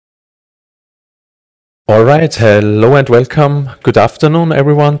All right, hello and welcome. Good afternoon,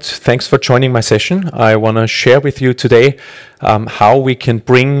 everyone. Thanks for joining my session. I want to share with you today how we can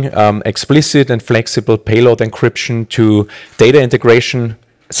bring explicit and flexible payload encryption to data integration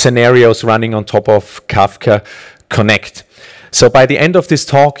scenarios running on top of Kafka Connect. So by the end of this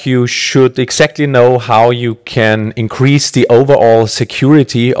talk, you should exactly know how you can increase the overall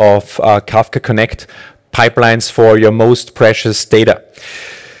security of Kafka Connect pipelines for your most precious data.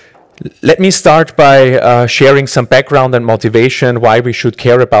 Let me start by sharing some background and motivation why we should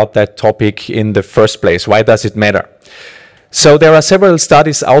care about that topic in the first place. Why does it matter? So there are several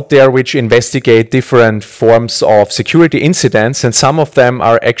studies out there which investigate different forms of security incidents, and some of them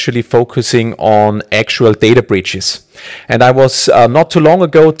are actually focusing on actual data breaches. And I was not too long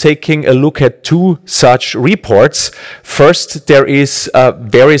ago taking a look at two such reports. First, there is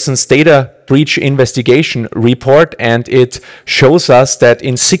Verizon's data breach investigation report, and it shows us that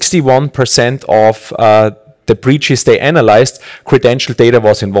in 61% of the breaches they analyzed, credential data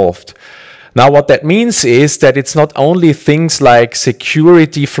was involved. Now, what that means is that it's not only things like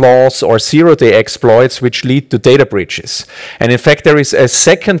security flaws or zero-day exploits which lead to data breaches. And in fact, there is a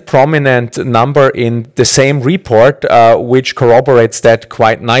second prominent number in the same report which corroborates that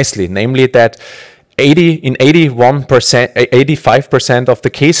quite nicely, namely that in 85% of the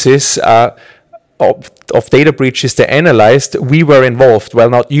cases of data breaches they analyzed, we were involved. Well,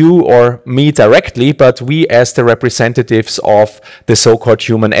 not you or me directly, but we as the representatives of the so-called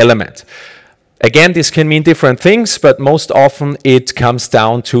human element. Again, this can mean different things, but most often it comes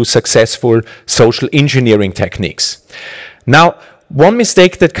down to successful social engineering techniques. Now, one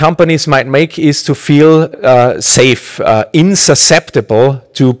mistake that companies might make is to feel safe, insusceptible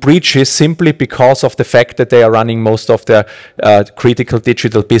to breaches simply because of the fact that they are running most of their critical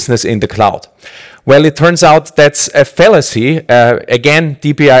digital business in the cloud. Well, it turns out that's a fallacy. Again,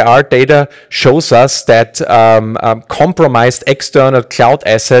 DBIR data shows us that compromised external cloud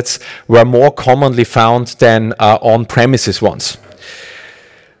assets were more commonly found than on-premises ones.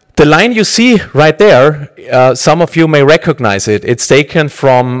 The line you see right there, some of you may recognize it. It's taken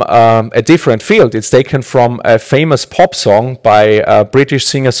from a different field. It's taken from a famous pop song by British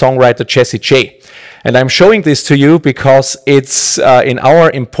singer-songwriter Jessie J. And I'm showing this to you because it's in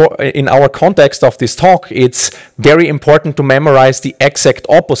our context of this talk, it's very important to memorize the exact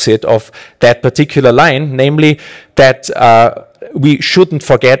opposite of that particular line, namely that we shouldn't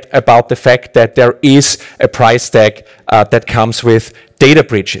forget about the fact that there is a price tag that comes with data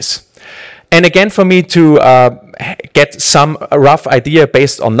breaches. And again, for me to get some rough idea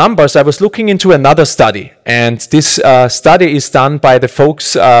based on numbers, I was looking into another study. And this study is done by the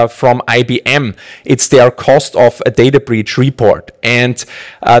folks from IBM. It's their cost of a data breach report. And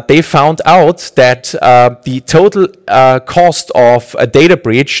they found out that the total cost of a data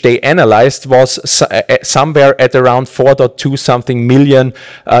breach they analyzed was somewhere at around 4.2 something million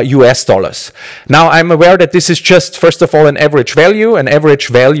US dollars. Now, I'm aware that this is just, first of all, an average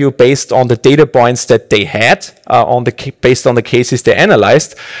value based on the data points that they had, based on the cases they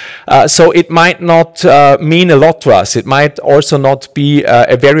analyzed. So it might not mean a lot to us. It might also not be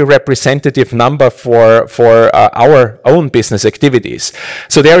a very representative number for our own business activities.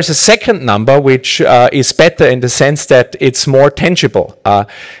 So there is a second number which is better in the sense that it's more tangible.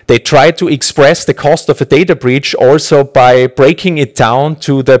 They try to express the cost of a data breach also by breaking it down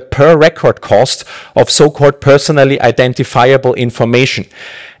to the per record cost of so-called personally identifiable information.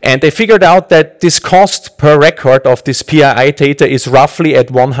 And they figured out that this cost per record of this PII data is roughly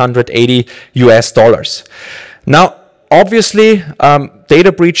at 180 US dollars. Now, obviously,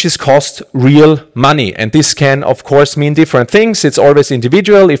 data breaches cost real money. And this can, of course, mean different things. It's always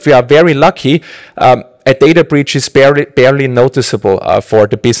individual. If we are very lucky, a data breach is barely noticeable for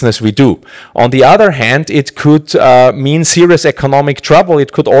the business we do. On the other hand, it could mean serious economic trouble.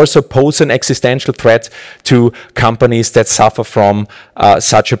 It could also pose an existential threat to companies that suffer from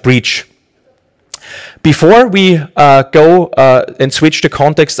such a breach. Before we go and switch the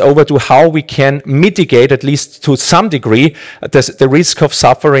context over to how we can mitigate, at least to some degree, the risk of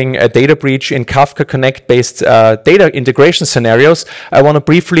suffering a data breach in Kafka Connect-based data integration scenarios, I want to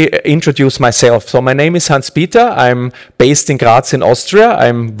briefly introduce myself. So my name is Hans-Peter. I'm based in Graz in Austria.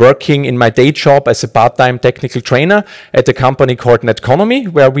 I'm working in my day job as a part-time technical trainer at a company called Netconomy,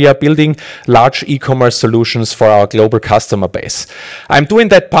 where we are building large e-commerce solutions for our global customer base. I'm doing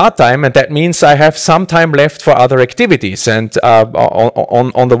that part-time, and that means I have some time left for other activities. And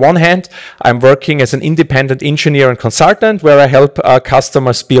on the one hand, I'm working as an independent engineer and consultant where I help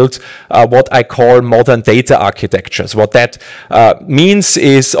customers build what I call modern data architectures. What that means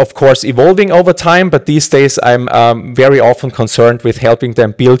is, of course, evolving over time, but these days I'm very often concerned with helping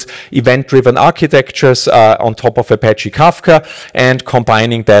them build event-driven architectures on top of Apache Kafka and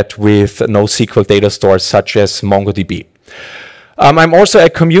combining that with NoSQL data stores such as MongoDB. I'm also a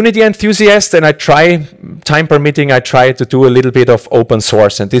community enthusiast, and time permitting, I try to do a little bit of open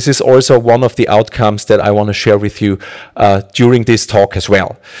source. And this is also one of the outcomes that I want to share with you during this talk as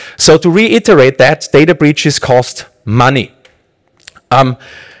well. So to reiterate that, data breaches cost money.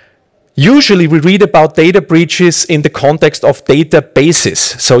 Usually we read about data breaches in the context of databases.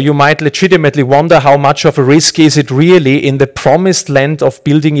 So you might legitimately wonder how much of a risk is it really in the promised land of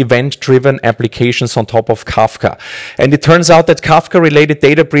building event-driven applications on top of Kafka. And it turns out that Kafka-related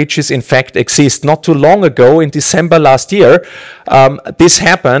data breaches in fact exist. Not too long ago, in December last year, this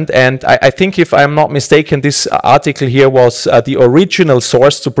happened. And I think, if I'm not mistaken, this article here was the original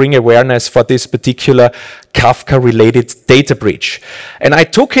source to bring awareness for this particular Kafka-related data breach. And I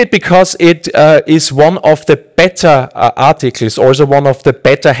took it because it is one of the better articles, also one of the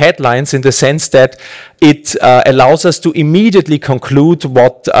better headlines, in the sense that it allows us to immediately conclude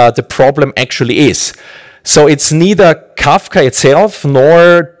what the problem actually is. So it's neither Kafka itself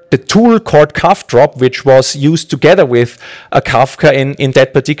nor the tool called Kafdrop, which was used together with Kafka in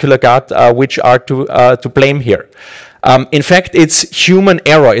that particular gut, which are to blame here. In fact, it's human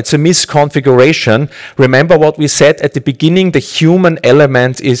error. It's a misconfiguration. Remember what we said at the beginning, the human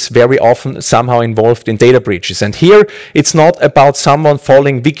element is very often somehow involved in data breaches. And here, it's not about someone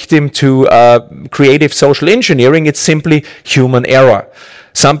falling victim to creative social engineering. It's simply human error.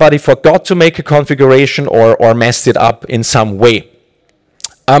 Somebody forgot to make a configuration or messed it up in some way.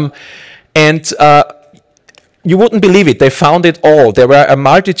 You wouldn't believe it, they found it all. There were a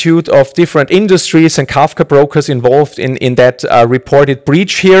multitude of different industries and Kafka brokers involved in that reported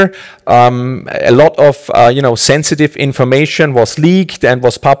breach here. A lot of sensitive information was leaked and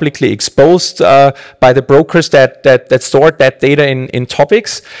was publicly exposed by the brokers that stored that data in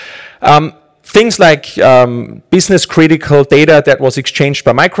topics. Things like business critical data that was exchanged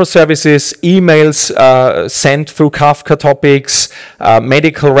by microservices, emails sent through Kafka topics,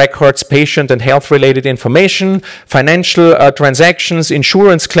 medical records, patient and health related information, financial transactions,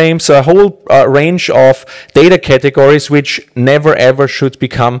 insurance claims, a whole range of data categories which never ever should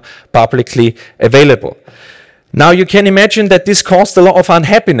become publicly available. Now you can imagine that this caused a lot of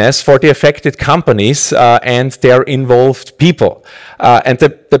unhappiness for the affected companies and their involved people. And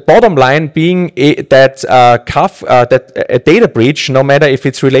the bottom line being that that a data breach, no matter if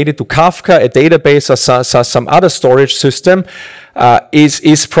it's related to Kafka, a database, or some other storage system,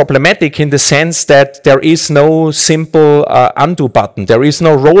 is problematic in the sense that there is no simple undo button. There is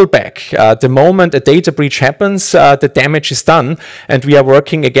no rollback. The moment a data breach happens, the damage is done, and we are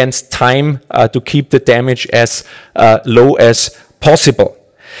working against time to keep the damage as low as possible.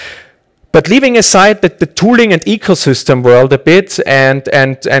 But leaving aside the tooling and ecosystem world a bit and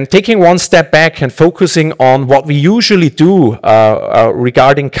taking one step back and focusing on what we usually do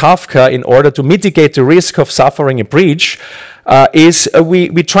regarding Kafka in order to mitigate the risk of suffering a breach, is we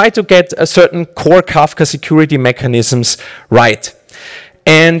try to get a certain core Kafka security mechanisms right.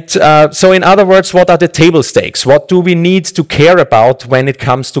 And so in other words, what are the table stakes? What do we need to care about when it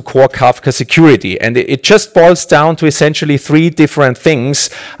comes to core Kafka security? And it just boils down to essentially three different things.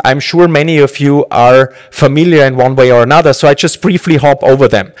 I'm sure many of you are familiar in one way or another, so I just briefly hop over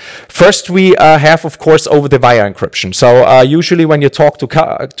them. First, we have, of course, over-the-wire encryption. So usually when you talk to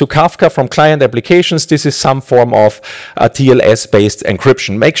Kafka from client applications, this is some form of TLS-based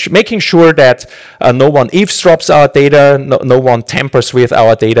encryption, making sure that no one eavesdrops our data, no one tampers with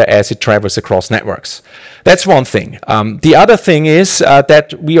our data as it travels across networks. That's one thing. The other thing is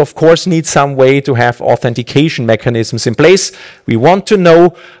that we, of course, need some way to have authentication mechanisms in place. We want to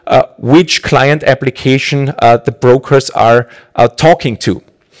know which client application the brokers are talking to.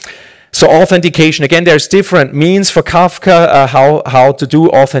 So authentication, again, there's different means for Kafka, how to do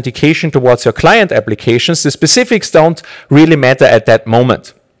authentication towards your client applications. The specifics don't really matter at that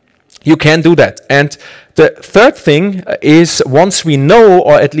moment. You can do that. And the third thing is, once we know,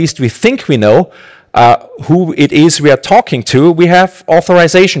 or at least we think we know, who it is we are talking to, we have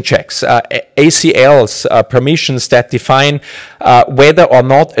authorization checks, ACLs, permissions that define whether or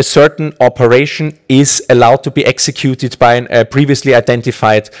not a certain operation is allowed to be executed by a previously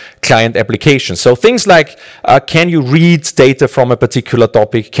identified client application. So things like, can you read data from a particular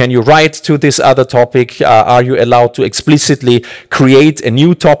topic? Can you write to this other topic? Are you allowed to explicitly create a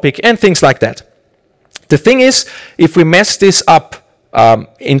new topic? And things like that. The thing is, if we mess this up,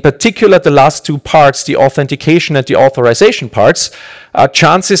 in particular the last two parts, the authentication and the authorization parts,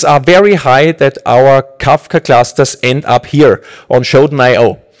 chances are very high that our Kafka clusters end up here on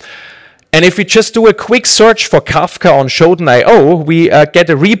Shodan.io. And if we just do a quick search for Kafka on Shodan.io, we get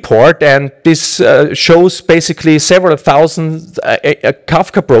a report, and this shows basically several thousand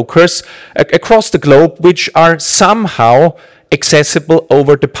Kafka brokers across the globe which are somehow accessible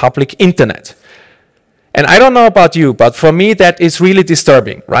over the public internet. And I don't know about you, but for me that is really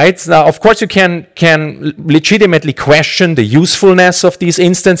disturbing, right? Now, of course, you can legitimately question the usefulness of these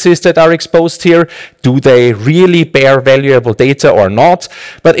instances that are exposed here. Do they really bear valuable data or not?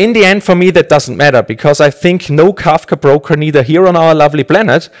 But in the end, for me, that doesn't matter, because I think no Kafka broker, neither here on our lovely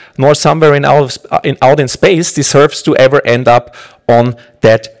planet, nor somewhere out in space, deserves to ever end up on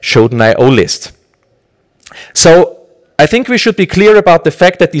that Shodan.io list. So I think we should be clear about the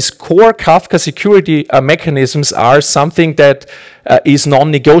fact that these core Kafka security mechanisms are something that is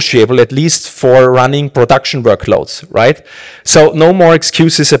non-negotiable, at least for running production workloads, right? So no more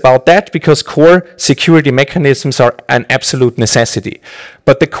excuses about that, because core security mechanisms are an absolute necessity.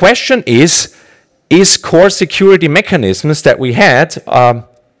 But the question is core security mechanisms that we had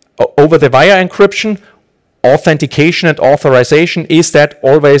over the via encryption, authentication and authorization, is that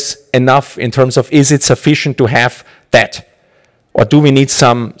always enough in terms of, is it sufficient to have that? Or do we need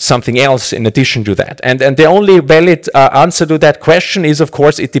something else in addition to that? And the only valid answer to that question is, of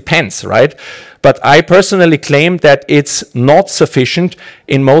course, it depends, right? But I personally claim that it's not sufficient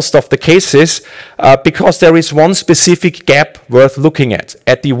in most of the cases because there is one specific gap worth looking at.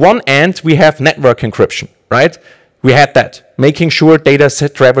 At the one end, we have network encryption, right? We had that, making sure data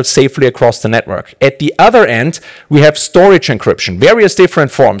travels safely across the network. At the other end, we have storage encryption, various different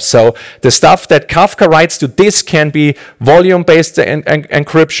forms. So the stuff that Kafka writes to disk can be volume-based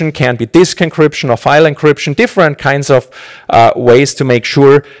encryption, can be disk encryption or file encryption, different kinds of ways to make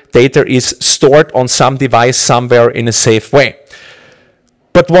sure data is stored on some device somewhere in a safe way.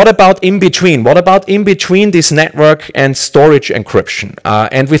 But what about in between? What about in between this network and storage encryption?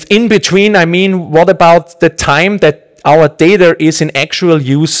 And with in between, I mean, what about the time that our data is in actual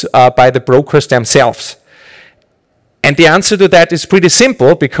use by the brokers themselves? And the answer to that is pretty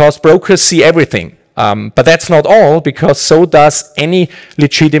simple, because brokers see everything. But that's not all, because so does any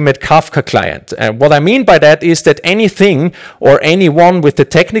legitimate Kafka client. And what I mean by that is that anything or anyone with the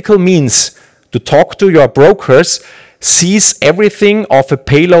technical means to talk to your brokers sees everything of a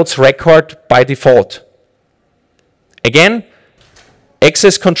payload's record by default. Again,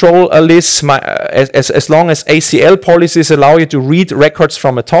 access control lists, as long as ACL policies allow you to read records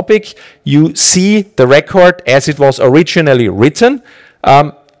from a topic, you see the record as it was originally written,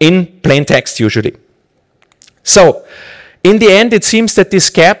 in plain text usually. So, in the end, it seems that this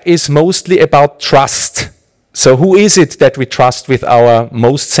gap is mostly about trust. So who is it that we trust with our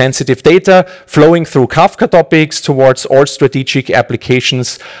most sensitive data flowing through Kafka topics towards all strategic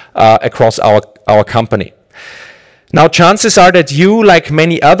applications across our company? Now, chances are that you, like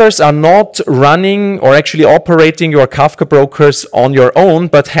many others, are not running or actually operating your Kafka brokers on your own,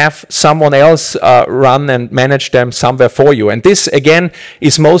 but have someone else run and manage them somewhere for you. And this, again,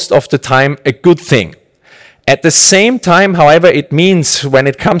 is most of the time a good thing. At the same time, however, it means when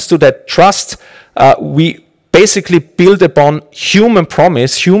it comes to that trust, we basically build upon human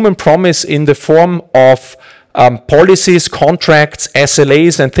promise in the form of policies, contracts,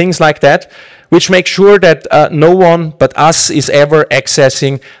 SLAs, and things like that, which make sure that no one but us is ever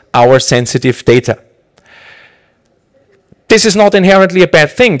accessing our sensitive data. This is not inherently a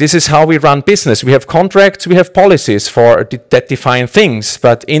bad thing. This is how we run business. We have contracts, we have policies that define things,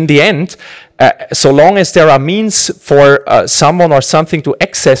 but in the end, so long as there are means for someone or something to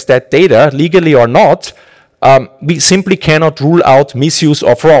access that data, legally or not, we simply cannot rule out misuse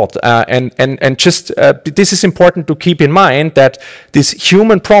or fraud. This is important to keep in mind, that this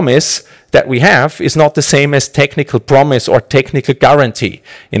human promise that we have is not the same as technical promise or technical guarantee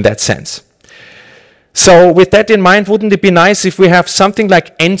in that sense. So with that in mind, wouldn't it be nice if we have something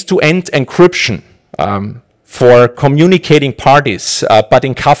like end-to-end encryption for communicating parties, but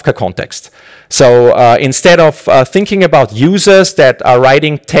in Kafka context? So instead of thinking about users that are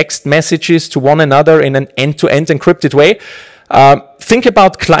writing text messages to one another in an end-to-end encrypted way, think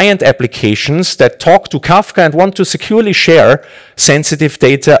about client applications that talk to Kafka and want to securely share sensitive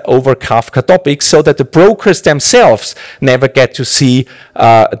data over Kafka topics, so that the brokers themselves never get to see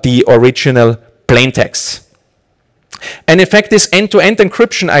the original plain text. And in fact, this end-to-end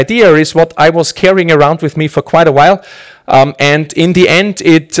encryption idea is what I was carrying around with me for quite a while. And in the end,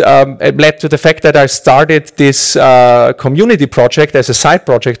 it led to the fact that I started this community project as a side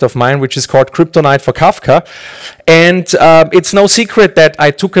project of mine, which is called Kryptonite for Kafka. And it's no secret that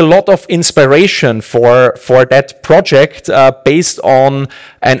I took a lot of inspiration for that project based on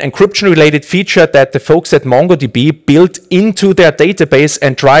an encryption-related feature that the folks at MongoDB built into their database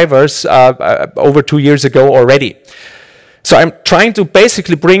and drivers over 2 years ago already. So I'm trying to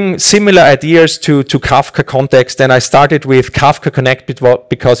basically bring similar ideas to Kafka context, and I started with Kafka Connect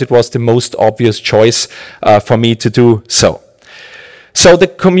because it was the most obvious choice for me to do so. So the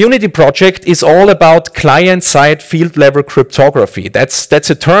community project is all about client-side field-level cryptography. That's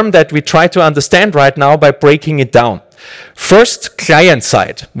a term that we try to understand right now by breaking it down. First,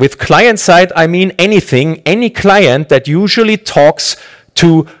 client-side. With client-side, I mean anything, any client that usually talks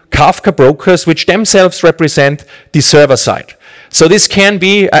to Kafka brokers, which themselves represent the server side. So this can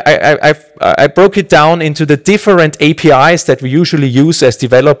be, I broke it down into the different APIs that we usually use as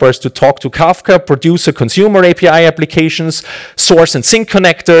developers to talk to Kafka, producer-consumer API applications, source and sync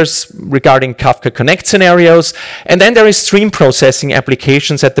connectors regarding Kafka Connect scenarios, and then there is stream processing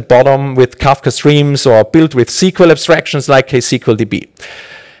applications at the bottom with Kafka streams or built with SQL abstractions like KSQLDB.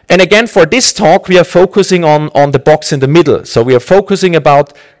 And again, for this talk, we are focusing on the box in the middle. So we are focusing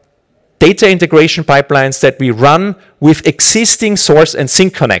about data integration pipelines that we run with existing source and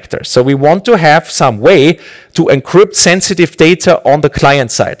sync connectors. So we want to have some way to encrypt sensitive data on the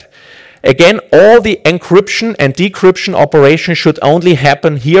client side. Again, all the encryption and decryption operations should only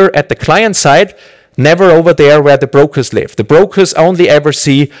happen here at the client side, never over there where the brokers live. The brokers only ever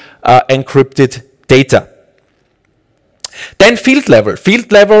see encrypted data. Then field level.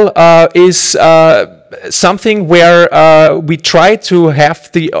 Field level is something where we try to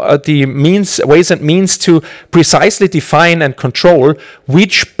have the ways and means to precisely define and control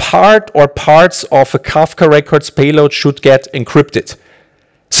which part or parts of a Kafka records payload should get encrypted.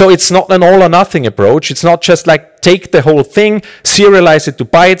 So it's not an all or nothing approach. It's not just like take the whole thing, serialize it to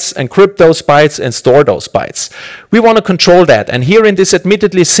bytes, encrypt those bytes, and store those bytes. We want to control that. And here in this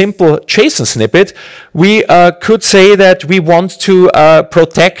admittedly simple JSON snippet, we could say that we want to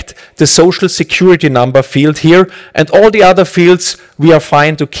protect the social security number field here, and all the other fields, we are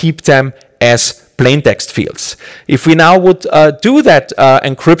fine to keep them as plain text fields. If we now would do that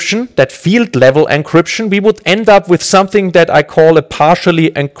encryption, that field level encryption, we would end up with something that I call a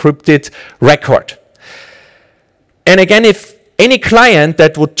partially encrypted record. And again, if any client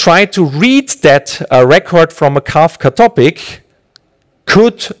that would try to read that record from a Kafka topic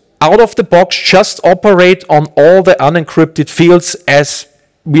could, out of the box, just operate on all the unencrypted fields as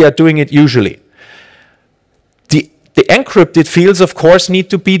we are doing it usually. The encrypted fields, of course, need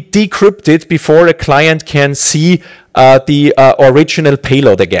to be decrypted before a client can see the original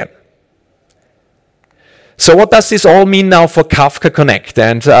payload again. So what does this all mean now for Kafka Connect?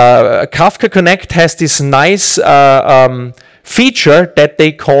 And Kafka Connect has this nice feature that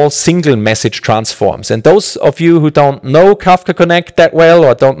they call single message transforms. And those of you who don't know Kafka Connect that well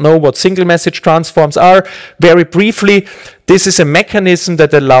or don't know what single message transforms are, very briefly, this is a mechanism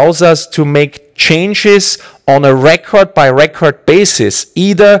that allows us to make changes on a record-by-record basis,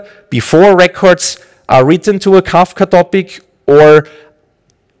 either before records are written to a Kafka topic or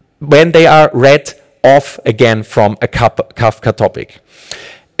when they are read off again from a Kafka topic.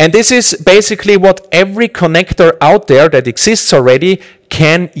 And this is basically what every connector out there that exists already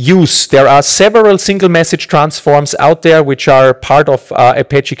can use. There are several single message transforms out there which are part of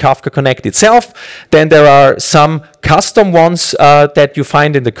Apache Kafka Connect itself. Then there are some custom ones that you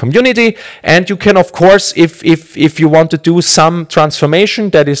find in the community, and you can, of course, if you want to do some transformation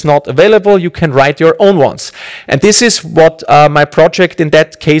that is not available, you can write your own ones. And this is what my project in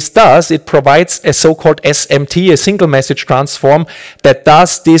that case does. It provides a so-called SMT, a single message transform, that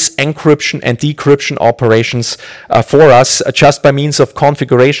does this encryption and decryption operations for us just by means of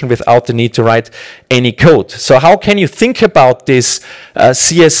configuration without the need to write any code. So how can you think about this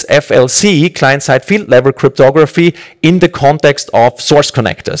CSFLC, client-side field level cryptography, in the context of source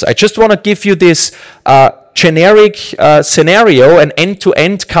connectors? I just want to give you this generic scenario, an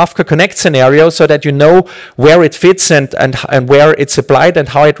end-to-end Kafka Connect scenario, so that you know where it fits and where it's applied and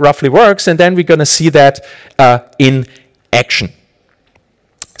how it roughly works, and then we're going to see that in action.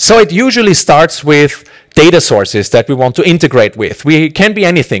 So it usually starts with data sources that we want to integrate with. We can be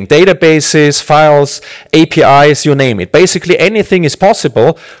anything, databases, files, APIs, you name it. Basically anything is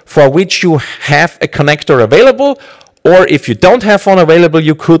possible for which you have a connector available, or if you don't have one available,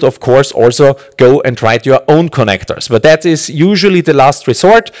 you could, of course, also go and write your own connectors. But that is usually the last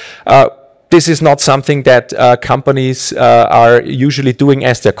resort. this is not something that companies are usually doing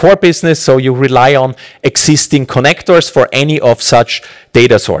as their core business, so you rely on existing connectors for any of such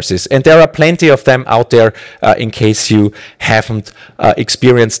data sources. And there are plenty of them out there in case you haven't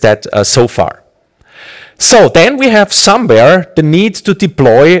experienced that so far. So then we have somewhere the need to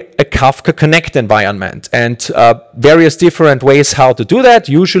deploy a Kafka Connect environment, and various different ways how to do that.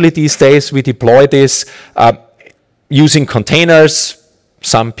 Usually these days we deploy this using containers.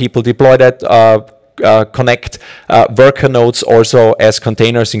 Some people deploy that Connect worker nodes also as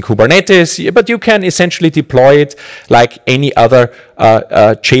containers in Kubernetes, but you can essentially deploy it like any other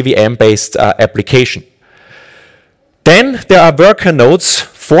JVM-based application. Then there are worker nodes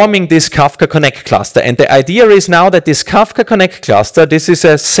forming this Kafka Connect cluster. And the idea is now that this Kafka Connect cluster, this is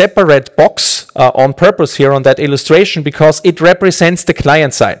a separate box on purpose here on that illustration because it represents the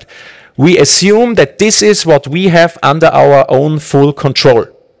client side. We assume that this is what we have under our own full control.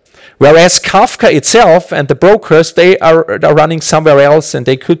 Whereas Kafka itself and the brokers, they are running somewhere else, and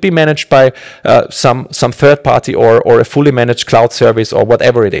they could be managed by some third party or a fully managed cloud service or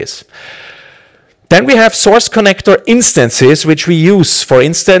whatever it is. Then we have source connector instances, which we use, for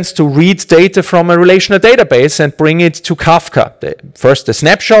instance, to read data from a relational database and bring it to Kafka. First, a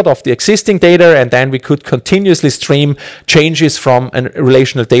snapshot of the existing data, and then we could continuously stream changes from a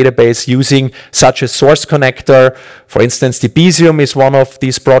relational database using such a source connector. For instance, Debezium is one of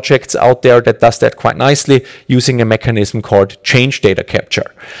these projects out there that does that quite nicely using a mechanism called change data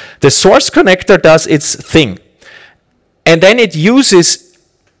capture. The source connector does its thing, and then it uses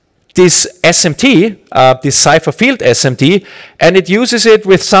this SMT, this cipher field SMT, and it uses it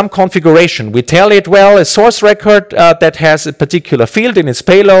with some configuration. We tell it, well, a source record that has a particular field in its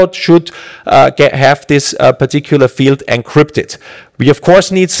payload should have this particular field encrypted. We, of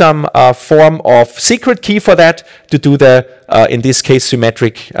course, need some form of secret key for that to do the, in this case,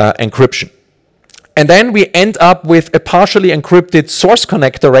 symmetric encryption. And then we end up with a partially encrypted source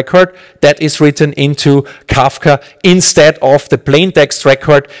connector record that is written into Kafka instead of the plain text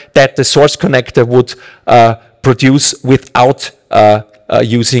record that the source connector would produce without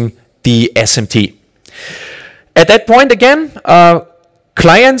using the SMT. At that point, again,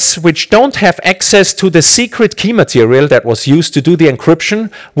 clients which don't have access to the secret key material that was used to do the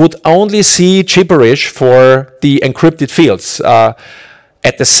encryption would only see gibberish for the encrypted fields.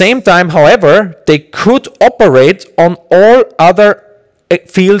 At the same time, however, they could operate on all other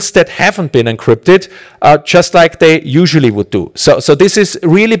fields that haven't been encrypted, just like they usually would do. So this is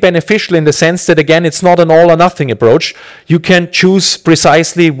really beneficial in the sense that, again, it's not an all or nothing approach. You can choose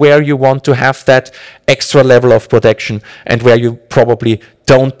precisely where you want to have that extra level of protection and where you probably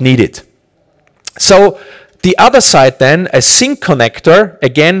don't need it. So the other side then, a sync connector,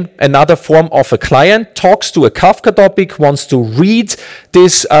 again, another form of a client, talks to a Kafka topic, wants to read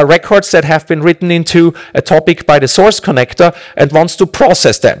these records that have been written into a topic by the source connector and wants to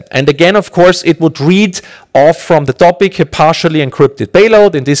process them. And again, of course, it would read off from the topic a partially encrypted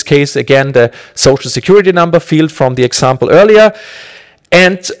payload, in this case, again, the social security number field from the example earlier.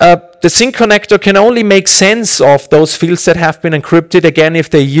 And the sync connector can only make sense of those fields that have been encrypted, again, if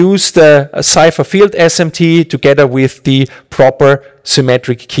they use the cipher field SMT together with the proper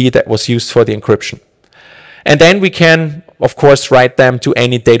symmetric key that was used for the encryption. And then we can, of course, write them to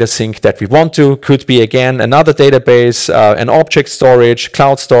any data sync that we want to. Could be, again, another database, an object storage,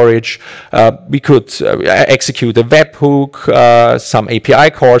 cloud storage. We could execute a webhook, some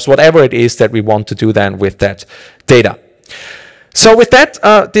API calls, whatever it is that we want to do then with that data. So with that,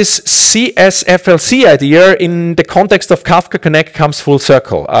 this CSFLC idea in the context of Kafka Connect comes full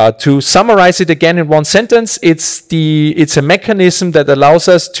circle. To summarize it again in one sentence, it's a mechanism that allows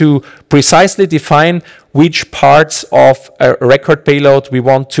us to precisely define which parts of a record payload we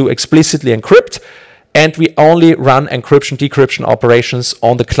want to explicitly encrypt, and we only run encryption decryption operations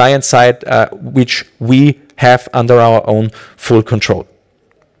on the client side, which we have under our own full control.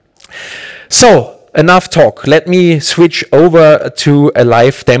 So, enough talk. Let me switch over to a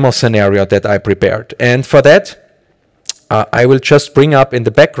live demo scenario that I prepared. And for that, I will just bring up in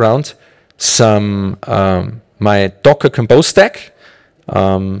the background some my Docker Compose stack.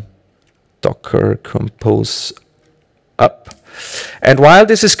 Docker Compose up. And while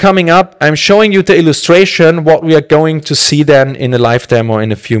this is coming up, I'm showing you the illustration, what we are going to see then in a live demo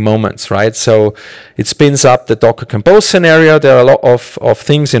in a few moments, right? So it spins up the Docker Compose scenario. There are a lot of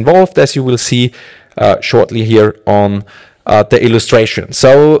things involved, as you will see shortly here on the illustration.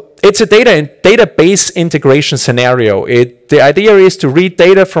 So it's a database integration scenario. The idea is to read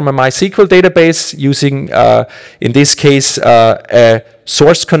data from a MySQL database using, in this case, a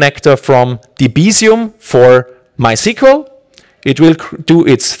source connector from Debezium for MySQL. It will do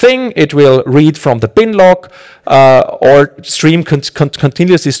its thing. It will read from the bin log or stream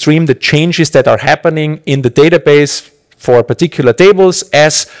continuously stream the changes that are happening in the database for particular tables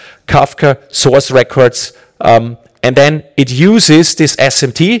as Kafka source records. And then it uses this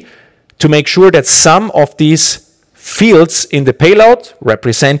SMT to make sure that some of these fields in the payload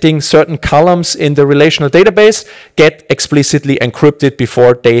representing certain columns in the relational database get explicitly encrypted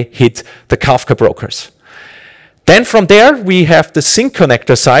before they hit the Kafka brokers. Then from there, we have the sync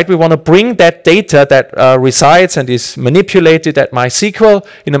connector side. We want to bring that data that resides and is manipulated at MySQL,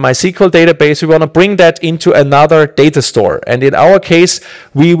 in a MySQL database, we want to bring that into another data store. And in our case,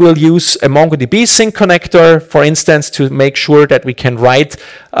 we will use a MongoDB sync connector, for instance, to make sure that we can write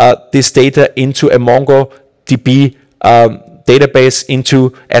this data into a MongoDB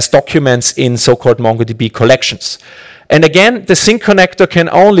database as documents in so-called MongoDB collections. And again, the sync connector can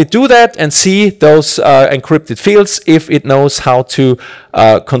only do that and see those encrypted fields if it knows how to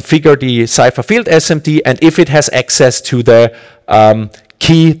configure the cipher field SMT and if it has access to the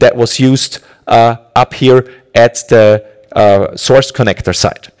key that was used up here at the source connector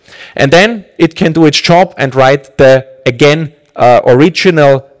side. And then it can do its job and write the, again,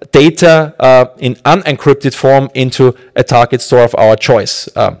 original data in unencrypted form into a target store of our choice.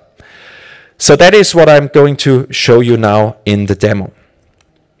 So that is what I'm going to show you now in the demo.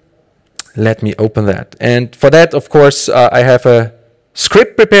 Let me open that. And for that, of course, I have a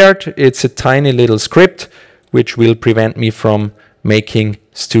script prepared. It's a tiny little script which will prevent me from making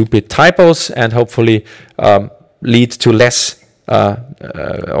stupid typos and hopefully lead to less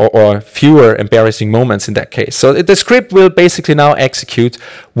or fewer embarrassing moments in that case. So the script will basically now execute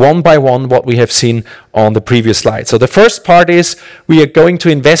one by one what we have seen on the previous slide. So the first part is we are going to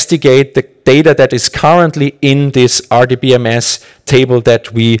investigate the data that is currently in this RDBMS table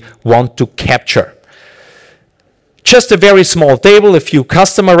that we want to capture. Just a very small table, a few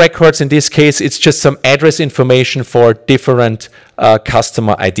customer records. In this case, it's just some address information for different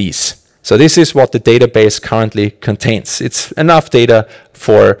customer IDs. So this is what the database currently contains. It's enough data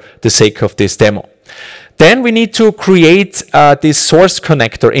for the sake of this demo. Then we need to create this source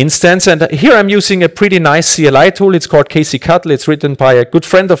connector instance. And here I'm using a pretty nice CLI tool. It's called KC-Cuttle. It's written by a good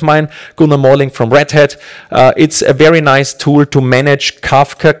friend of mine, Gunnar Morling from Red Hat. It's a very nice tool to manage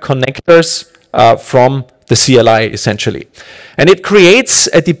Kafka connectors from the CLI, essentially. And it creates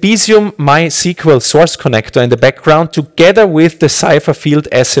a Debezium MySQL source connector in the background together with the cipher field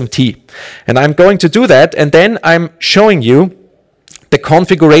SMT. And I'm going to do that, and then I'm showing you the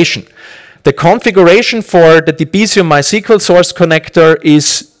configuration. The configuration for the Debezium MySQL source connector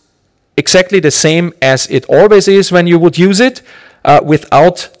is exactly the same as it always is when you would use it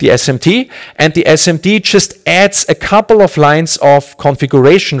without the SMT. And the SMT just adds a couple of lines of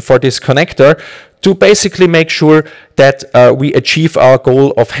configuration for this connector to basically make sure that we achieve our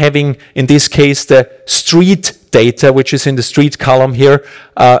goal of having, in this case, the street data, which is in the street column here,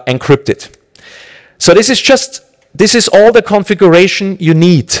 encrypted. So this is all the configuration you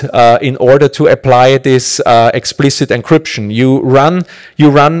need in order to apply this explicit encryption. You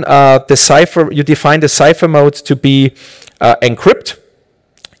define the cipher mode to be encrypt.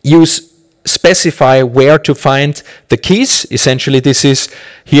 You specify where to find the keys. Essentially, this is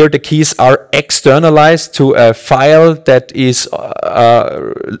here the keys are externalized to a file that is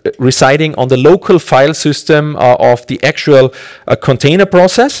residing on the local file system of the actual container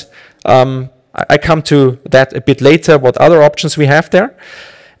process. I come to that a bit later, what other options we have there.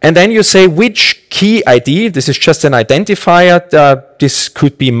 And then you say which key ID, this is just an identifier, this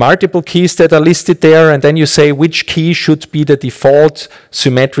could be multiple keys that are listed there, and then you say which key should be the default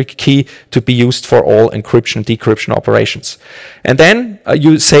symmetric key to be used for all encryption and decryption operations. And then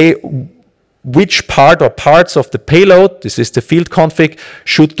you say which part or parts of the payload, this is the field config,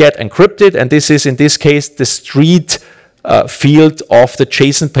 should get encrypted, and this is in this case the street field of the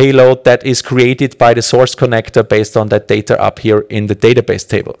JSON payload that is created by the source connector based on that data up here in the database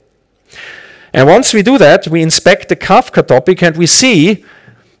table. And once we do that, we inspect the Kafka topic and we see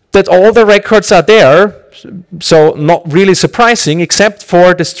that all the records are there, so not really surprising, except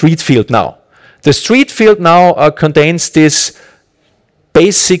for the street field now. The street field now contains this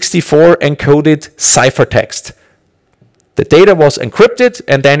base 64 encoded ciphertext. The data was encrypted,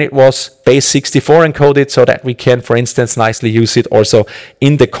 and then it was base 64 encoded so that we can, for instance, nicely use it also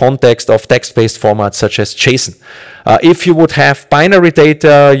in the context of text-based formats such as JSON. If you would have binary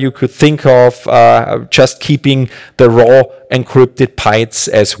data, you could think of just keeping the raw encrypted bytes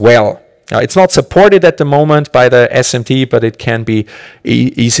as well. It's not supported at the moment by the SMT, but it can be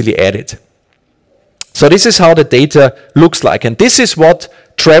easily added. So this is how the data looks like, and this is what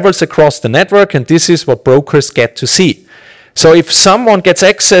travels across the network, and this is what brokers get to see. So if someone gets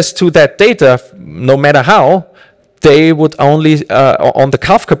access to that data, no matter how, they would only, on the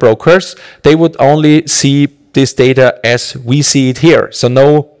Kafka brokers, they would only see this data as we see it here. So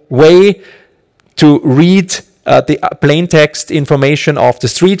no way to read the plain text information of the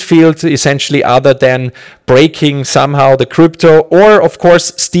street field, essentially, other than breaking somehow the crypto, or of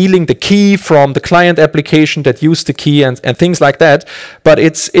course stealing the key from the client application that used the key and things like that. But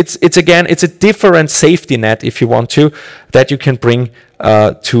it's again, it's a different safety net, if you want to, that you can bring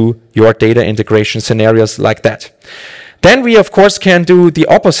to your data integration scenarios like that. Then we, of course, can do the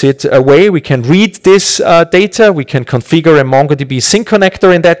opposite way. We can read this data. We can configure a MongoDB sync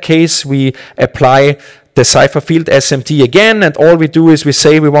connector. In that case, we apply the cipher field SMT again, and all we do is we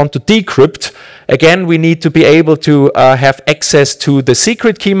say we want to decrypt. Again, we need to be able to have access to the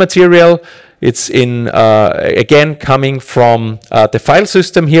secret key material. It's in, again, coming from the file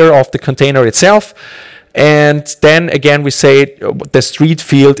system here of the container itself. And then again, we say the street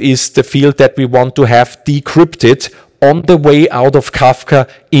field is the field that we want to have decrypted on the way out of Kafka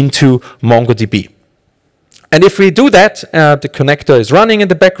into MongoDB. And if we do that, the connector is running in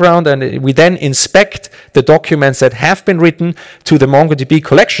the background, and we then inspect the documents that have been written to the MongoDB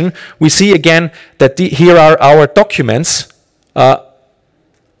collection, we see again that here are our documents,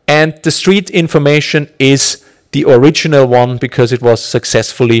 and the street information is the original one because it was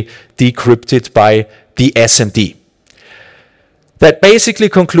successfully decrypted by the SMD. That basically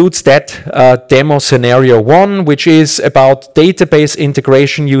concludes that demo scenario 1, which is about database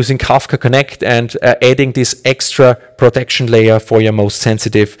integration using Kafka Connect and adding this extra protection layer for your most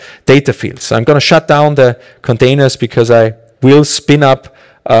sensitive data fields. So I'm going to shut down the containers because I will spin up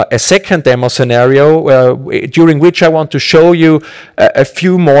a second demo scenario during which I want to show you a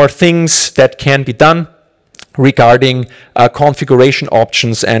few more things that can be done regarding configuration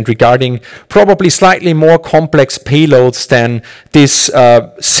options and regarding probably slightly more complex payloads than this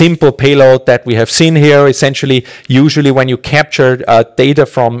simple payload that we have seen here. Essentially, usually when you capture data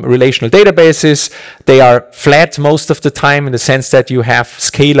from relational databases, they are flat most of the time in the sense that you have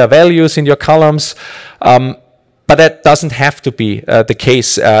scalar values in your columns. But that doesn't have to be the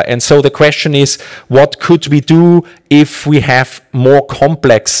case. And so the question is, what could we do if we have more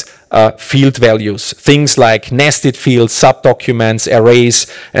complex field values, things like nested fields, subdocuments, arrays,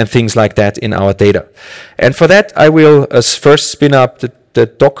 and things like that in our data? And for that, I will first spin up the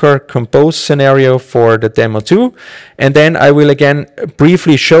Docker Compose scenario for the demo 2, and then I will again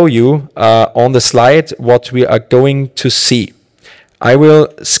briefly show you on the slide what we are going to see. I will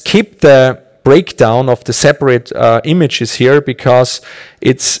skip the breakdown of the separate images here because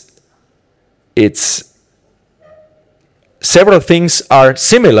it's several things are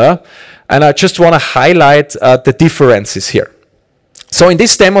similar, and I just want to highlight the differences here. So in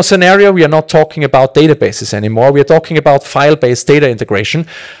this demo scenario, we are not talking about databases anymore. We are talking about file-based data integration.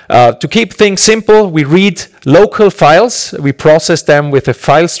 To keep things simple, we read local files, we process them with a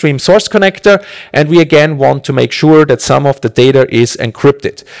file stream source connector, and we again want to make sure that some of the data is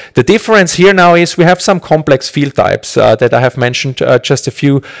encrypted. The difference here now is we have some complex field types that I have mentioned just a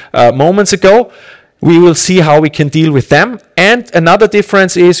few moments ago. We will see how we can deal with them. And another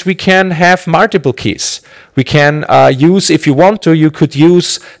difference is we can have multiple keys. We can use, if you want to, you could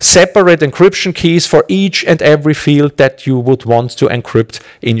use separate encryption keys for each and every field that you would want to encrypt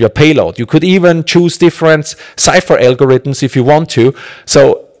in your payload. You could even choose different cipher algorithms if you want to.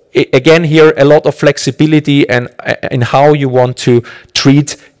 So again, here a lot of flexibility and in how you want to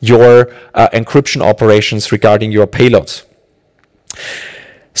treat your encryption operations regarding your payloads.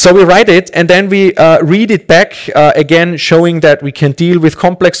 So we write it, and then we read it back, again showing that we can deal with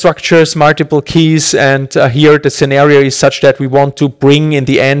complex structures, multiple keys, and here the scenario is such that we want to bring in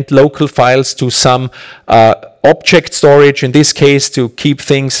the end local files to some object storage. In this case, to keep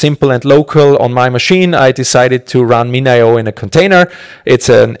things simple and local on my machine, I decided to run min.io in a container. It's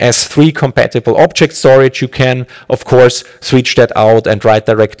an S3 compatible object storage. You can, of course, switch that out and write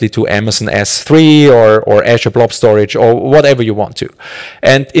directly to Amazon S3 or Azure Blob Storage or whatever you want to.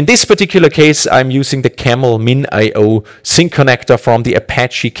 And in this particular case, I'm using the Camel min.io sync connector from the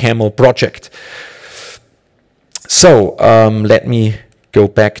Apache Camel project. So let me go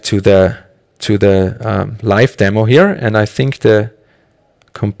back to the live demo here, and I think the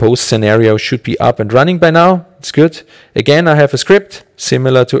compose scenario should be up and running by now. It's good. Again, I have a script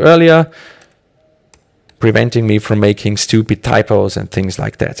similar to earlier, preventing me from making stupid typos and things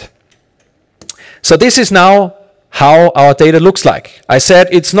like that. So this is now how our data looks like. I said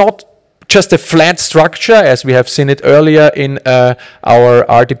it's not just a flat structure as we have seen it earlier in our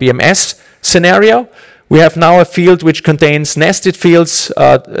RDBMS scenario. We have now a field which contains nested fields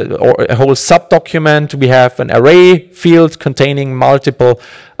or a whole subdocument. We have an array field containing multiple,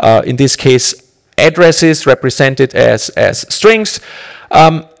 in this case, addresses represented as strings.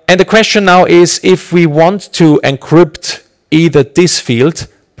 And the question now is, if we want to encrypt either this field,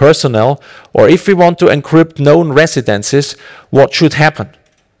 personnel, or if we want to encrypt known residences, what should happen?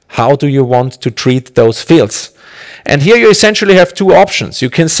 How do you want to treat those fields? And here you essentially have two options. You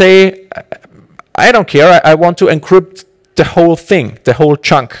can say, I don't care, I want to encrypt the whole thing, the whole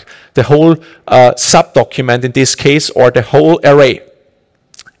chunk, the whole subdocument in this case, or the whole array.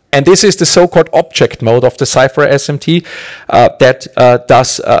 And this is the so-called object mode of the Cypher SMT that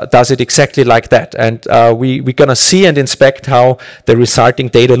does it exactly like that. And we're going to see and inspect how the resulting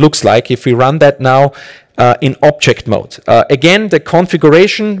data looks like if we run that now in object mode. Again, the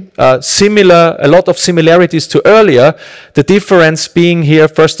configuration, a lot of similarities to earlier. The difference being here,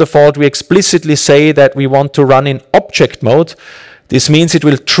 first of all, we explicitly say that we want to run in object mode. This means it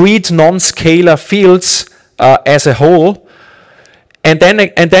will treat non-scalar fields as a whole. And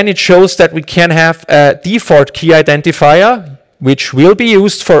then it shows that we can have a default key identifier, which will be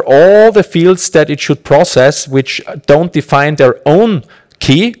used for all the fields that it should process, which don't define their own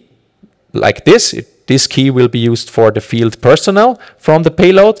key, like this. This key will be used for the field personnel from the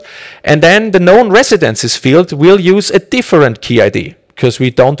payload. And then the known residences field will use a different key ID, because we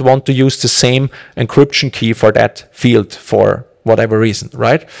don't want to use the same encryption key for that field for whatever reason,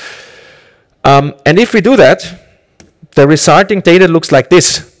 right? And if we do that, the resulting data looks like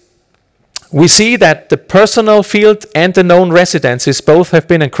this. We see that the personal field and the known residences both have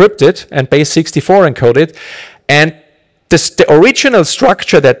been encrypted and base 64 encoded, and the original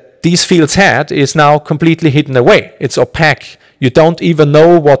structure that these fields had is now completely hidden away. It's opaque. You don't even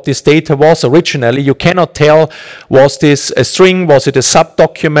know what this data was originally. You cannot tell, was this a string, was it a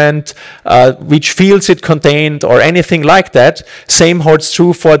subdocument, which fields it contained, or anything like that. Same holds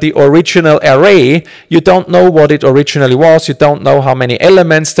true for the original array. You don't know what it originally was. You don't know how many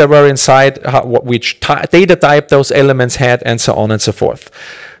elements there were inside, which data type those elements had, and so on and so forth.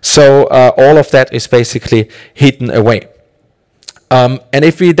 So all of that is basically hidden away. And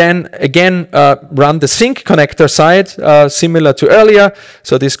if we then again run the sync connector side, similar to earlier,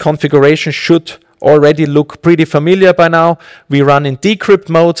 so this configuration should already look pretty familiar by now. We run in decrypt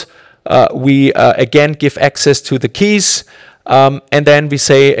mode. We again give access to the keys. And then we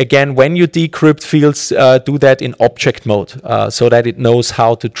say again, when you decrypt fields, do that in object mode, so that it knows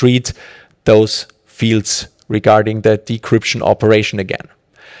how to treat those fields regarding the decryption operation again.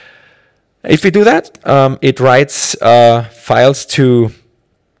 If we do that, it writes files to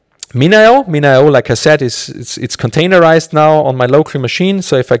min.io. Min.io, like I said, it's containerized now on my local machine.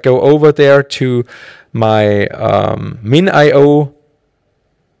 So if I go over there to my min.io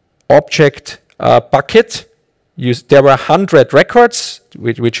object bucket, there were 100 records,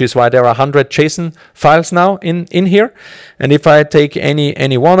 which is why there are 100 JSON files now in here. And if I take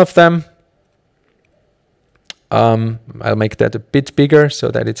any one of them, I'll make that a bit bigger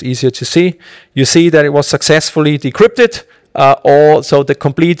so that it's easier to see. You see that it was successfully decrypted. So the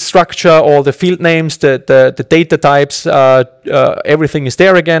complete structure, all the field names, the data types, everything is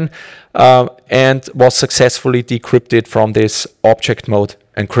there again, and was successfully decrypted from this object mode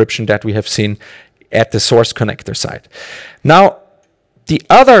encryption that we have seen at the source connector side. Now, the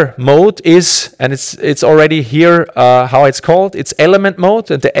other mode is, and it's already here how it's called, it's element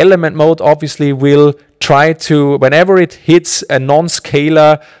mode. And the element mode obviously will try to, whenever it hits a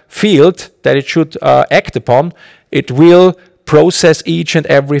non-scalar field that it should act upon, it will process each and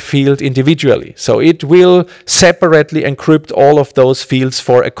every field individually. So it will separately encrypt all of those fields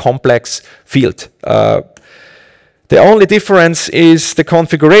for a complex field. The only difference is the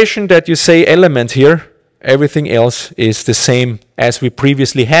configuration that you say element here. Everything else is the same as we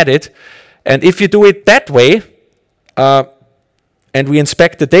previously had it. And if you do it that way, and we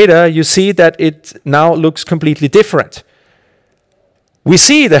inspect the data, you see that it now looks completely different. We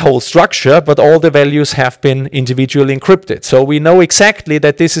see the whole structure, but all the values have been individually encrypted. So we know exactly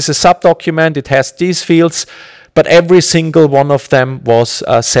that this is a subdocument, it has these fields, but every single one of them was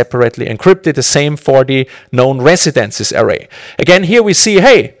separately encrypted. The same for the known residences array. Again, here we see,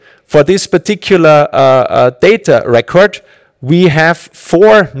 hey, for this particular data record, we have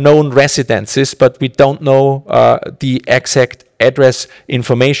 4 known residences, but we don't know the exact address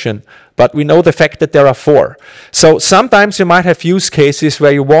information. But we know the fact that there are 4. So sometimes you might have use cases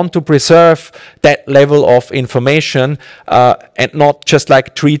where you want to preserve that level of information and not just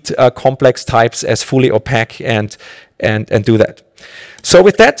like treat complex types as fully opaque and do that. So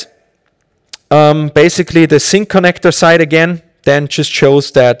with that, basically the sync connector side again then just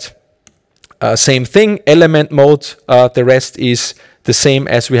shows that same thing, element mode, the rest is the same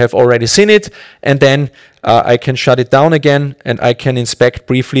as we have already seen it. And then I can shut it down again, and I can inspect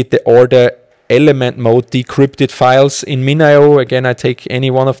briefly the element mode decrypted files in min.io. Again, I take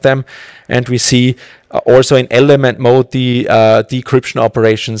any one of them, and we see also in element mode the decryption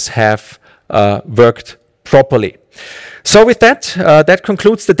operations have worked properly. So with that, that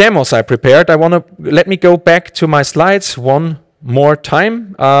concludes the demos I prepared. Let me go back to my slides one more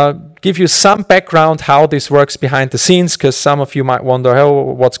time, give you some background how this works behind the scenes, because some of you might wonder,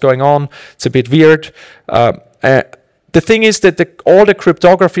 oh, what's going on? It's a bit weird. The thing is that all the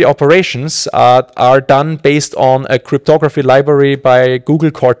cryptography operations are done based on a cryptography library by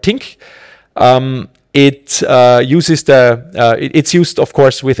Google called Tink. It's used, of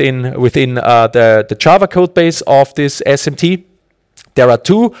course, within the Java code base of this SMT. There are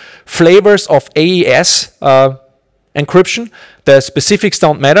two flavors of AES encryption. The specifics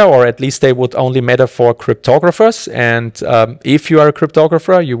don't matter, or at least they would only matter for cryptographers. And if you are a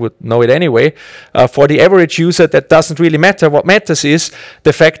cryptographer, you would know it anyway. For the average user, that doesn't really matter. What matters is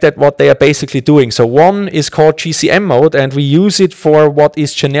the fact that what they are basically doing. So one is called GCM mode, and we use it for what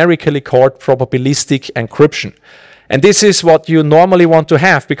is generically called probabilistic encryption. And this is what you normally want to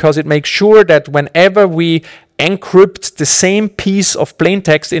have, because it makes sure that whenever we encrypt the same piece of plain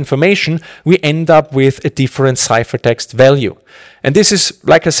text information, we end up with a different ciphertext value. And this is,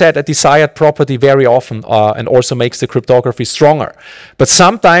 like I said, a desired property very often, and also makes the cryptography stronger. But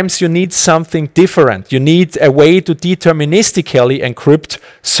sometimes you need something different. You need a way to deterministically encrypt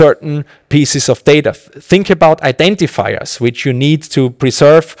certain pieces of data. Think about identifiers, which you need to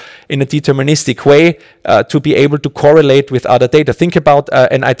preserve in a deterministic way to be able to correlate with other data. Think about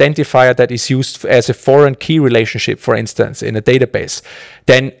an identifier that is used as a foreign key relationship, for instance, in a database.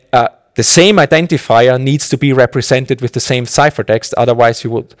 Then the same identifier needs to be represented with the same ciphertext, otherwise you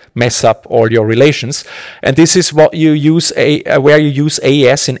would mess up all your relations. And this is what you use where you use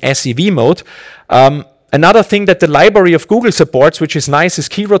AES in SEV mode. Another thing that the library of Google supports, which is nice, is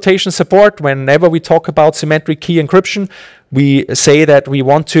key rotation support. Whenever we talk about symmetric key encryption, we say that we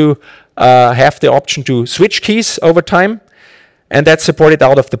want to have the option to switch keys over time. And that's supported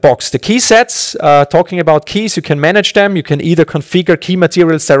out of the box. The key sets, talking about keys, you can manage them. You can either configure key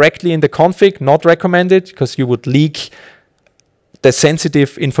materials directly in the config, not recommended, because you would leak the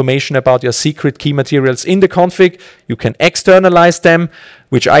sensitive information about your secret key materials in the config. You can externalize them,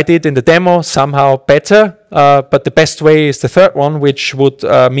 which I did in the demo, somehow better. But the best way is the third one, which would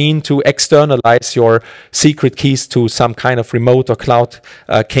mean to externalize your secret keys to some kind of remote or cloud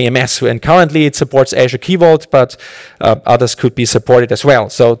KMS. And currently it supports Azure Key Vault, but others could be supported as well.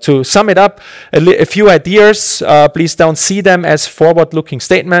 So to sum it up, a few ideas. Please don't see them as forward-looking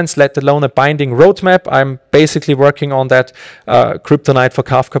statements, let alone a binding roadmap. I'm basically working on that Kryptonite for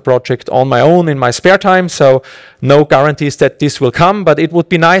Kafka project on my own in my spare time. So no guarantees that this will come, but it would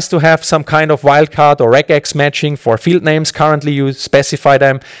be nice to have some kind of wildcard or regex matching for field names. Currently you specify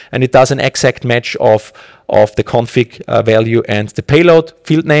them, and it does an exact match of the config value and the payload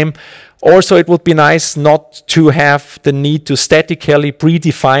field name. Also, it would be nice not to have the need to statically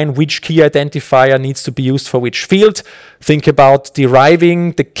predefine which key identifier needs to be used for which field. Think about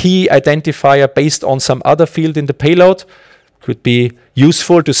deriving the key identifier based on some other field in the payload. Could be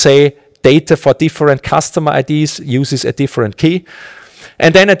useful to say data for different customer IDs uses a different key.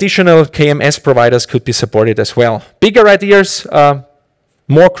 And then additional KMS providers could be supported as well. Bigger ideas,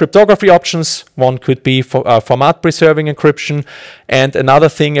 more cryptography options. One could be for format preserving encryption. And another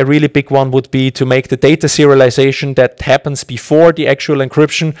thing, a really big one, would be to make the data serialization that happens before the actual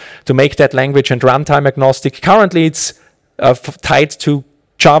encryption, to make that language and runtime agnostic. Currently it's tied to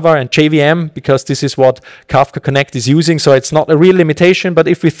Java and JVM, because this is what Kafka Connect is using, so it's not a real limitation. But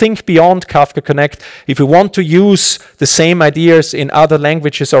if we think beyond Kafka Connect, if we want to use the same ideas in other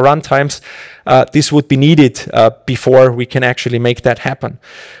languages or runtimes, this would be needed before we can actually make that happen.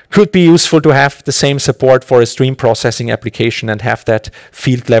 Could be useful to have the same support for a stream processing application and have that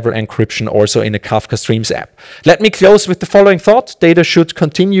field level encryption also in a Kafka Streams app. Let me close with the following thought. Data should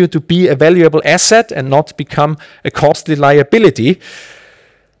continue to be a valuable asset and not become a costly liability.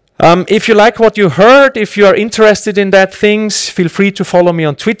 If you like what you heard, if you are interested in that things, feel free to follow me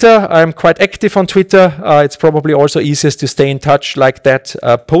on Twitter. I'm quite active on Twitter. It's probably also easiest to stay in touch like that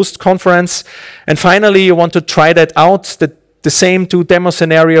post-conference. And finally, you want to try that out. The the same 2 demo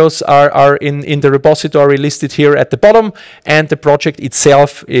scenarios are in the repository listed here at the bottom, and the project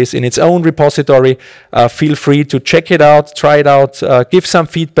itself is in its own repository. Feel free to check it out, try it out, give some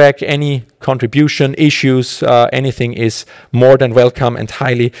feedback, any contribution, issues, anything is more than welcome and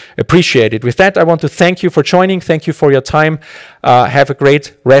highly appreciated. With that, I want to thank you for joining. Thank you for your time. Have a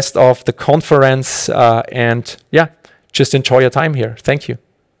great rest of the conference, and yeah, just enjoy your time here. Thank you.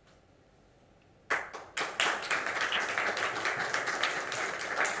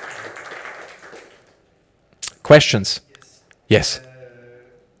 Questions? Yes.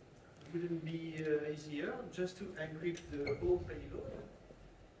 Would it be easier just to encrypt the whole payload?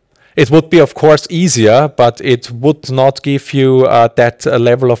 It would be, of course, easier, but it would not give you that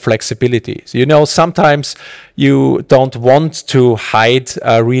level of flexibility. So, you know, sometimes you don't want to hide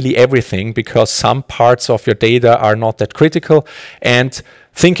really everything because some parts of your data are not that critical. And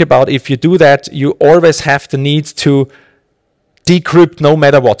think about, if you do that, you always have the need to decrypt no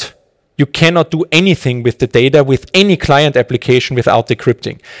matter what. You cannot do anything with the data with any client application without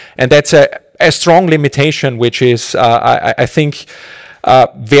decrypting. And that's a strong limitation, which is, I think,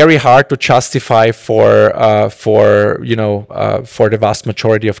 very hard to justify for the vast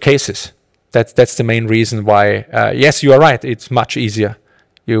majority of cases. That's the main reason why, yes, you are right, it's much easier.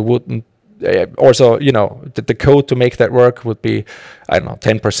 You wouldn't, also, you know, the code to make that work would be, I don't know,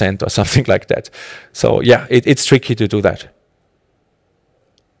 10% or something like that. So yeah, it's tricky to do that.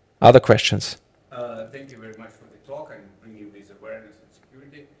 Other questions? Thank you very much for the talk and bringing this awareness and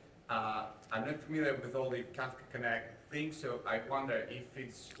security. I'm not familiar with all the Kafka Connect things, so I wonder if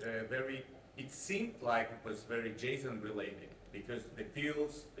it's it seemed like it was very JSON related, because the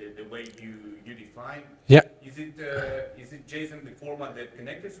fields, the way you define, yeah. Is it JSON the format that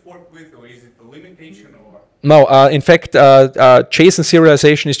connectors work with, or is it a limitation? Or no, in fact, JSON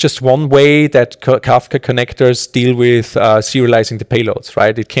serialization is just one way that Kafka connectors deal with serializing the payloads,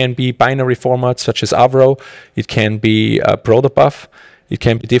 right? It can be binary formats such as Avro, it can be protobuf, it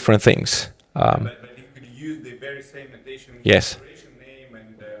can be different things. But you could use the very same notation, yes. Name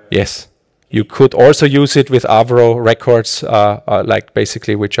and yes. You could also use it with Avro records, like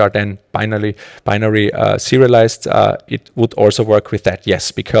basically, which are then binary serialized. It would also work with that,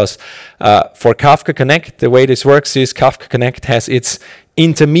 yes, because for Kafka Connect, the way this works is Kafka Connect has its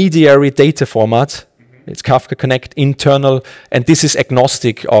intermediary data format. It's Kafka Connect internal, and this is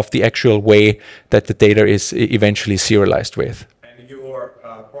agnostic of the actual way that the data is eventually serialized with. And your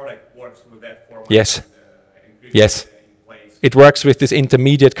product works with that format? Yes. Yes. It works with this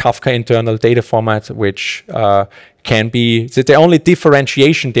intermediate Kafka internal data format, which can be, the only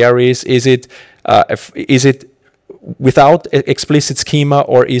differentiation there is it without explicit schema,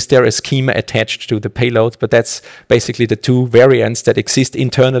 or is there a schema attached to the payload? But that's basically the 2 variants that exist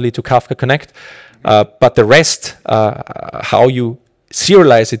internally to Kafka Connect. But the rest, how you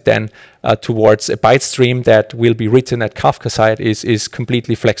serialize it then towards a byte stream that will be written at Kafka side is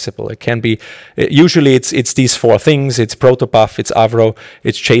completely flexible. It can be, usually it's these 4 things. It's protobuf, it's Avro,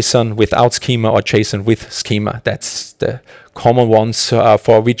 it's JSON without schema, or JSON with schema. That's the common ones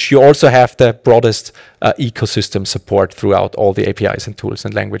for which you also have the broadest ecosystem support throughout all the APIs and tools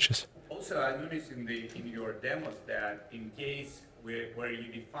and languages. Also, I noticed in your demos that in case where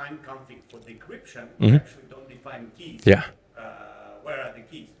you define config for decryption, you actually don't define keys. Yeah. Where are the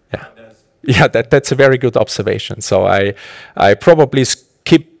keys? Yeah, yeah, that's a very good observation. So I probably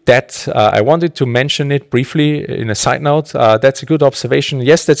skipped that. I wanted to mention it briefly in a side note. That's a good observation.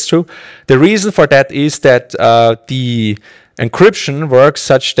 Yes, that's true. The reason for that is that the encryption works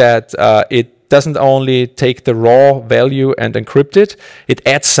such that it doesn't only take the raw value and encrypt it, it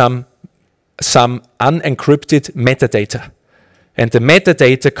adds some unencrypted metadata. And the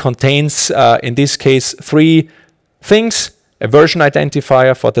metadata contains, in this case, 3 things: a version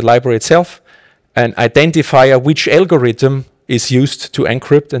identifier for the library itself, an identifier which algorithm is used to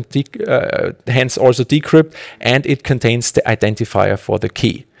encrypt and hence also decrypt, and it contains the identifier for the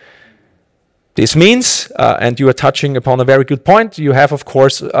key. This means, and you are touching upon a very good point, you have, of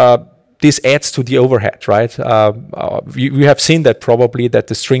course, this adds to the overhead, right? You have seen that probably, that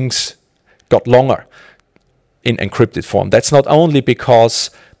the strings got longer in encrypted form. That's not only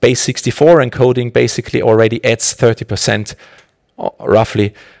because base64 encoding basically already adds 30%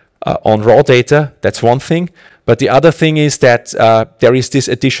 roughly on raw data. That's one thing. But the other thing is that there is this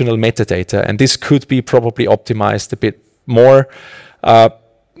additional metadata, and this could be probably optimized a bit more.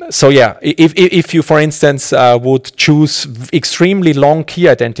 So yeah, if you, for instance, would choose extremely long key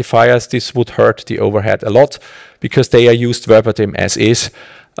identifiers, this would hurt the overhead a lot because they are used verbatim as is.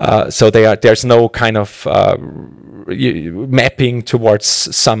 So there's no kind of mapping towards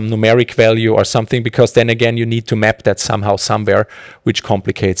some numeric value or something, because then again you need to map that somehow somewhere, which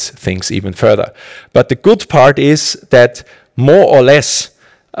complicates things even further. But the good part is that more or less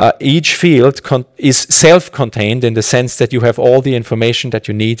each field is self-contained in the sense that you have all the information that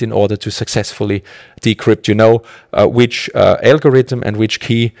you need in order to successfully decrypt. You know which algorithm and which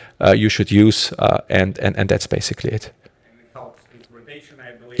key you should use, and that's basically it. And it helps with rotation,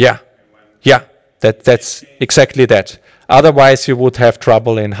 I believe. Yeah, yeah, that's exactly that. Otherwise, you would have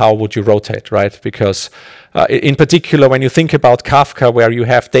trouble in how would you rotate, right? Because in particular, when you think about Kafka, where you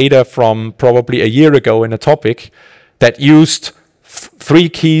have data from probably a year ago in a topic that used three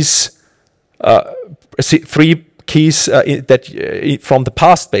keys that from the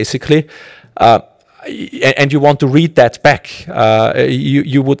past, basically, and you want to read that back,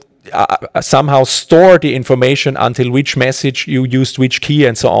 you would somehow store the information until which message you used which key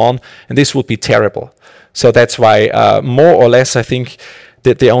and so on, and this would be terrible. So that's why, more or less, I think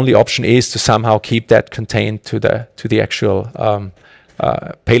that the only option is to somehow keep that contained to the actual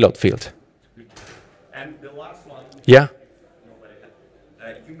payload field. And the last one. Yeah.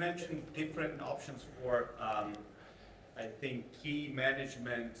 You mentioned different options for, I think, key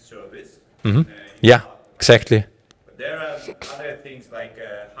management service. Yeah, exactly. But there are other things like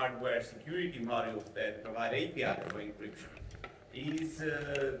hardware security modules that provide API for encryption. Is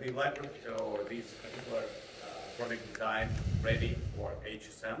the library or this particular product design ready for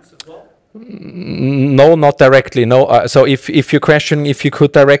HSMs as well? No, not directly. No. So if your question, if you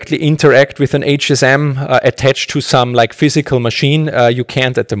could directly interact with an HSM attached to some like physical machine, you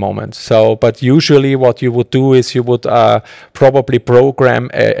can't at the moment. So, but usually what you would do is you would probably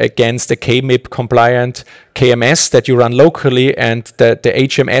program against a KMIP compliant KMS that you run locally, and the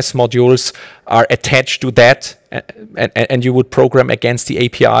HMS modules are attached to that, and you would program against the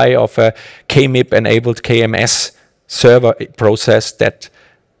API of a KMIP enabled KMS server process that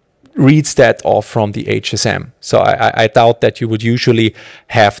reads that off from the HSM. So I doubt that you would usually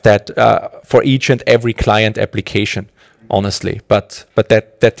have that for each and every client application, honestly. But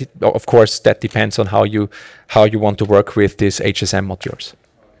that of course that depends on how you want to work with these HSM modules.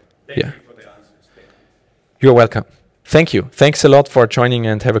 Thank you for the answers. You're welcome. Thank you. Thanks a lot for joining,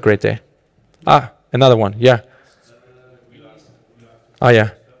 and have a great day. Another one. Yeah. Yeah.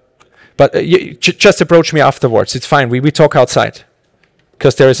 But just approach me afterwards. It's fine. We talk outside.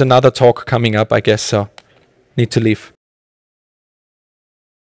 Because there is another talk coming up, I guess, so need to leave.